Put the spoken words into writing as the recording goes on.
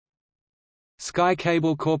Sky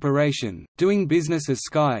Cable Corporation, doing business as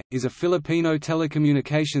Sky, is a Filipino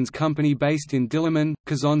telecommunications company based in Diliman,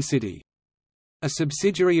 Quezon City. A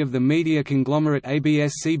subsidiary of the media conglomerate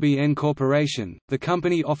ABS-CBN Corporation, the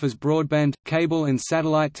company offers broadband, cable and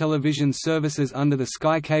satellite television services under the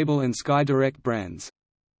Sky Cable and Sky Direct brands.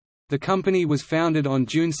 The company was founded on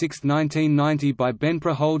June 6, 1990 by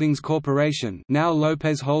Benpra Holdings Corporation, now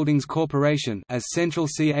Lopez Holdings Corporation, as Central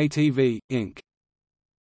CATV, Inc.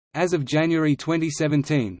 As of January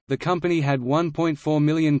 2017, the company had 1.4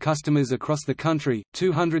 million customers across the country,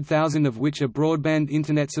 200,000 of which are broadband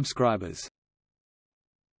Internet subscribers.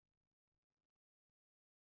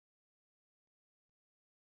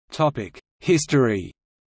 History.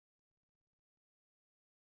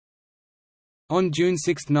 On June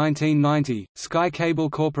 6, 1990, Sky Cable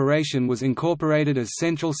Corporation was incorporated as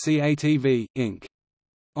Central CATV, Inc.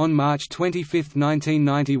 On March 25,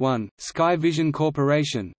 1991, Sky Vision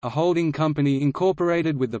Corporation, a holding company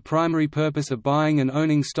incorporated with the primary purpose of buying and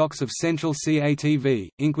owning stocks of Central CATV,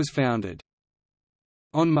 Inc. was founded.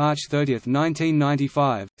 On March 30,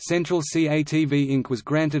 1995, Central CATV Inc. was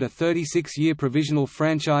granted a 36-year provisional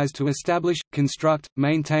franchise to establish, construct,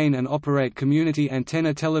 maintain and operate community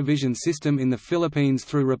antenna television system in the Philippines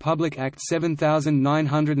through Republic Act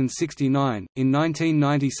 7969. In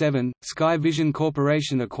 1997, Sky Vision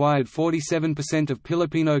Corporation acquired 47% of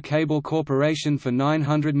Filipino Cable Corporation for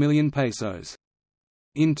 900 million pesos.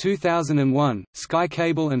 In 2001, Sky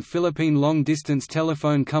Cable and Philippine long-distance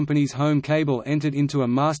telephone companies Home Cable entered into a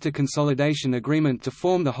master consolidation agreement to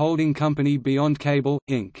form the holding company Beyond Cable,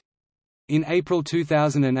 Inc. In April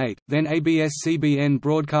 2008, then ABS-CBN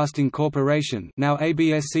Broadcasting Corporation, now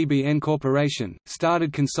ABS-CBN Corporation,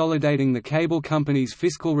 started consolidating the cable company's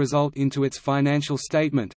fiscal result into its financial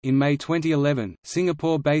statement. In May 2011,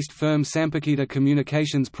 Singapore-based firm Sampaguita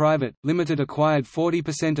Communications Private Limited acquired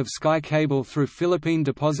 40% of Sky Cable through Philippine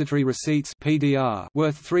Depository Receipts (PDR)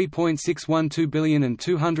 worth 3.612 billion and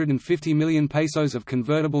 250 million pesos of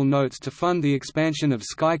convertible notes to fund the expansion of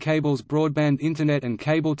Sky Cable's broadband internet and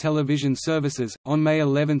cable television services. On May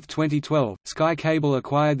 11, 2012, Sky Cable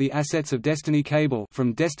acquired the assets of Destiny Cable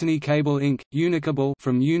from Destiny Cable Inc., Unicable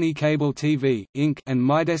from Unicable TV Inc., and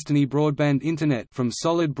MyDestiny Broadband Internet from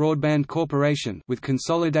Solid Broadband Corporation, with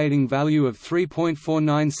consolidating value of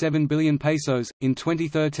 3.497 billion pesos. In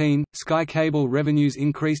 2013, Sky Cable revenues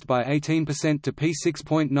increased by 18% to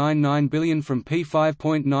P6.99 billion from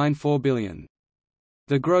P5.94 billion.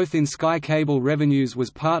 The growth in Sky Cable revenues was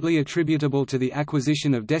partly attributable to the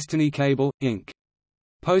acquisition of Destiny Cable, Inc.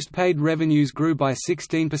 Postpaid revenues grew by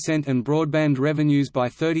 16% and broadband revenues by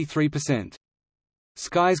 33%.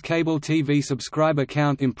 Sky's cable TV subscriber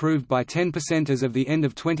count improved by 10% as of the end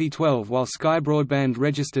of 2012, while Sky Broadband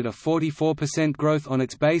registered a 44% growth on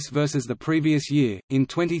its base versus the previous year. In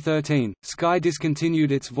 2013, Sky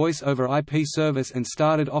discontinued its voice over IP service and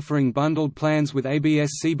started offering bundled plans with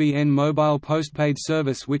ABS-CBN mobile postpaid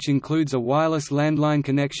service, which includes a wireless landline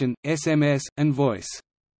connection, SMS, and voice.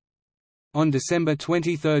 On December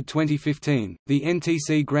 23, 2015, the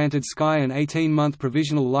NTC granted Sky an 18-month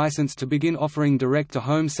provisional license to begin offering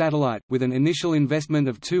direct-to-home satellite, with an initial investment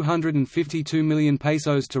of 252 million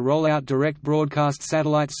pesos to roll out direct broadcast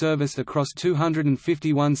satellite service across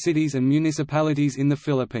 251 cities and municipalities in the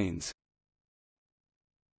Philippines.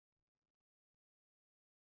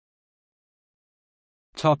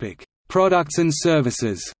 Products and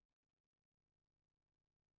services.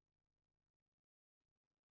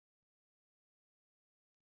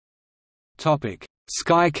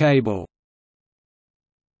 Sky Cable.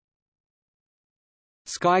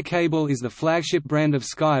 Sky Cable is the flagship brand of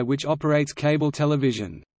Sky, which operates cable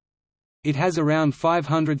television. It has around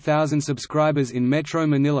 500,000 subscribers in Metro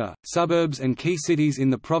Manila, suburbs and key cities in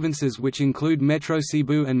the provinces, which include Metro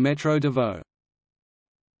Cebu and Metro Davao.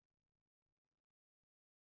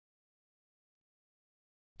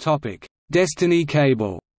 Destiny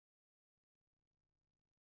Cable.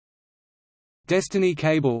 Destiny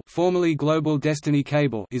Cable, formerly Global Destiny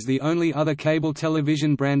Cable, is the only other cable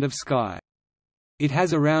television brand of Sky. It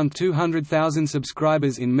has around 200,000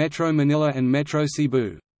 subscribers in Metro Manila and Metro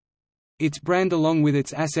Cebu. Its brand along with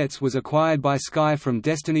its assets was acquired by Sky from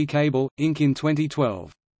Destiny Cable, Inc. in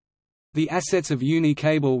 2012. The assets of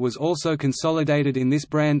Unicable was also consolidated in this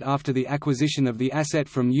brand after the acquisition of the asset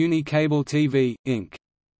from Unicable TV, Inc.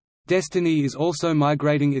 Destiny is also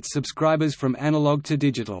migrating its subscribers from analog to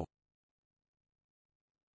digital.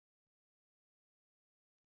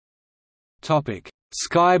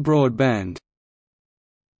 Sky Broadband.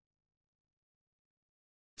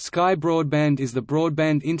 Sky Broadband is the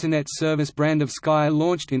broadband Internet service brand of Sky,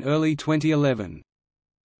 launched in early 2011.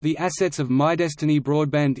 The assets of MyDestiny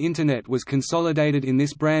Broadband Internet was consolidated in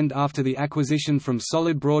this brand after the acquisition from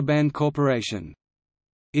Solid Broadband Corporation.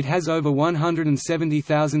 It has over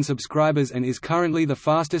 170,000 subscribers and is currently the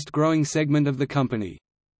fastest-growing segment of the company.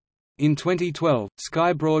 In 2012,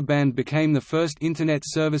 Sky Broadband became the first Internet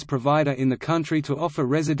service provider in the country to offer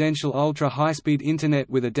residential ultra-high-speed Internet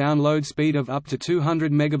with a download speed of up to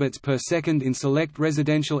 200 megabits per second in select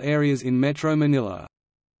residential areas in Metro Manila.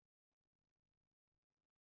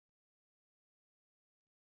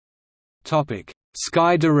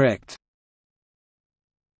 Sky Direct.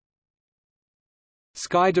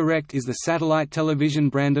 Sky Direct is the satellite television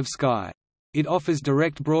brand of Sky. It offers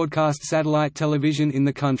direct broadcast satellite television in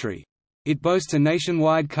the country. It boasts a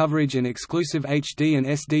nationwide coverage and exclusive HD and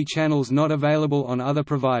SD channels not available on other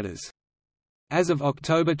providers. As of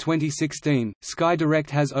October 2016, Sky Direct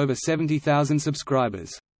has over 70,000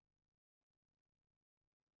 subscribers.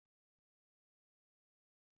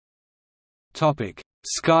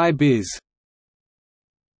 Sky Biz.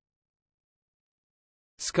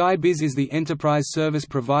 Sky Biz is the enterprise service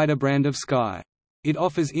provider brand of Sky. It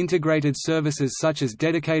offers integrated services such as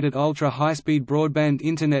dedicated ultra-high-speed broadband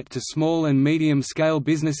Internet to small and medium-scale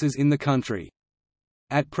businesses in the country.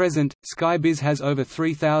 At present, Sky Biz has over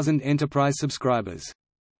 3,000 enterprise subscribers.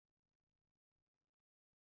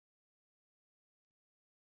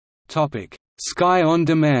 Sky On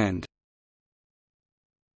Demand.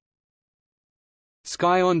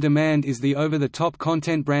 Sky On Demand is the over-the-top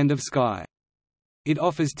content brand of Sky. It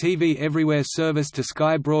offers TV Everywhere service to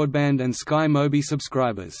Sky Broadband and Sky Mobi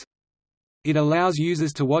subscribers. It allows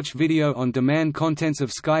users to watch video on demand contents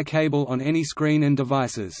of Sky Cable on any screen and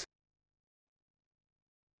devices.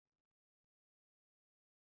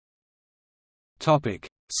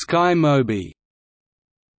 Sky Mobi.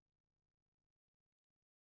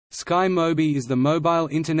 Sky Mobi is the mobile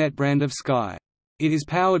Internet brand of Sky. It is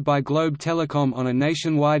powered by Globe Telecom on a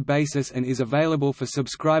nationwide basis and is available for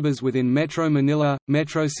subscribers within Metro Manila,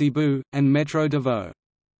 Metro Cebu, and Metro Davao.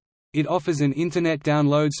 It offers an Internet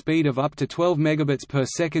download speed of up to 12 megabits per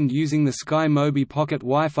second using the Sky Mobi Pocket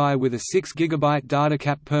Wi-Fi with a 6 GB data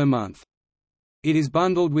cap per month. It is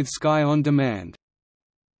bundled with Sky On Demand.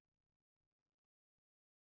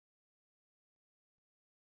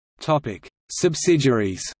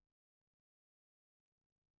 Subsidiaries.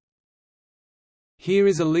 Here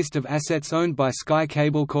is a list of assets owned by Sky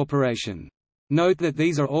Cable Corporation. Note that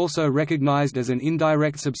these are also recognized as an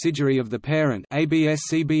indirect subsidiary of the parent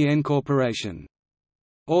ABS-CBN Corporation.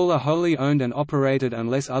 All are wholly owned and operated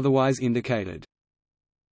unless otherwise indicated.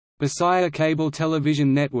 Bisaya Cable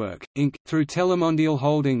Television Network, Inc., through Telemondial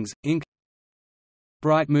Holdings, Inc.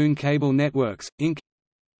 Bright Moon Cable Networks, Inc.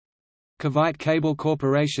 Cavite Cable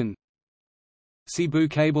Corporation. Cebu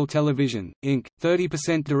Cable Television, Inc.,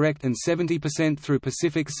 30% direct and 70% through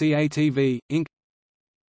Pacific CATV, Inc.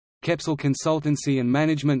 Kepsel Consultancy and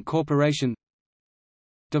Management Corporation.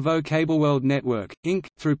 Davao Cableworld Network, Inc.,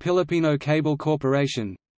 through Filipino Cable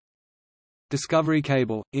Corporation. Discovery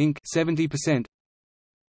Cable, Inc., 70%.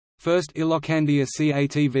 First Ilocandia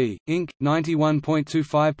CATV, Inc.,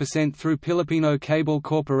 91.25% through Filipino Cable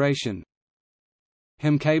Corporation.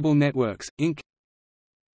 Hem Cable Networks, Inc.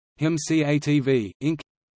 Hem CATV, Inc.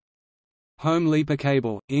 Home Lipa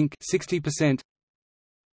Cable, Inc. 60%.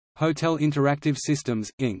 Hotel Interactive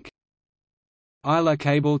Systems, Inc. Isla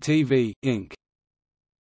Cable TV, Inc.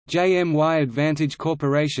 JMY Advantage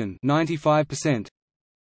Corporation 95%.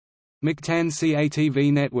 Mactan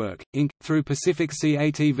CATV Network, Inc., through Pacific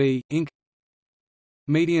CATV, Inc.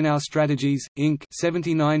 Medianal Strategies, Inc.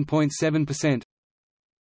 79.7%.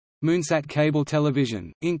 Moonsat Cable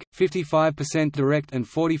Television, Inc., 55% direct and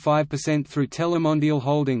 45% through Telemondial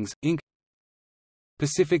Holdings, Inc.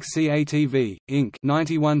 Pacific CATV, Inc.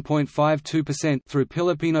 91.52% through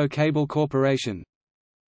Filipino Cable Corporation.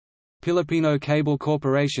 Filipino Cable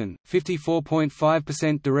Corporation,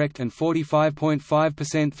 54.5% direct and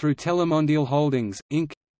 45.5% through Telemondial Holdings,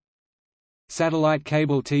 Inc. Satellite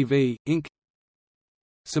Cable TV, Inc.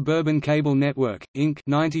 Suburban Cable Network, Inc.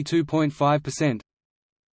 92.5%.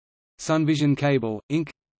 Sunvision Cable, Inc.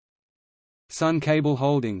 Sun Cable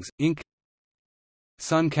Holdings, Inc.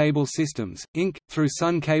 Sun Cable Systems, Inc., through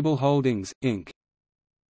Sun Cable Holdings, Inc.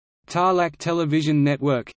 Tarlac Television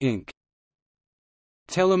Network, Inc.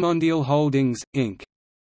 Telemondial Holdings, Inc.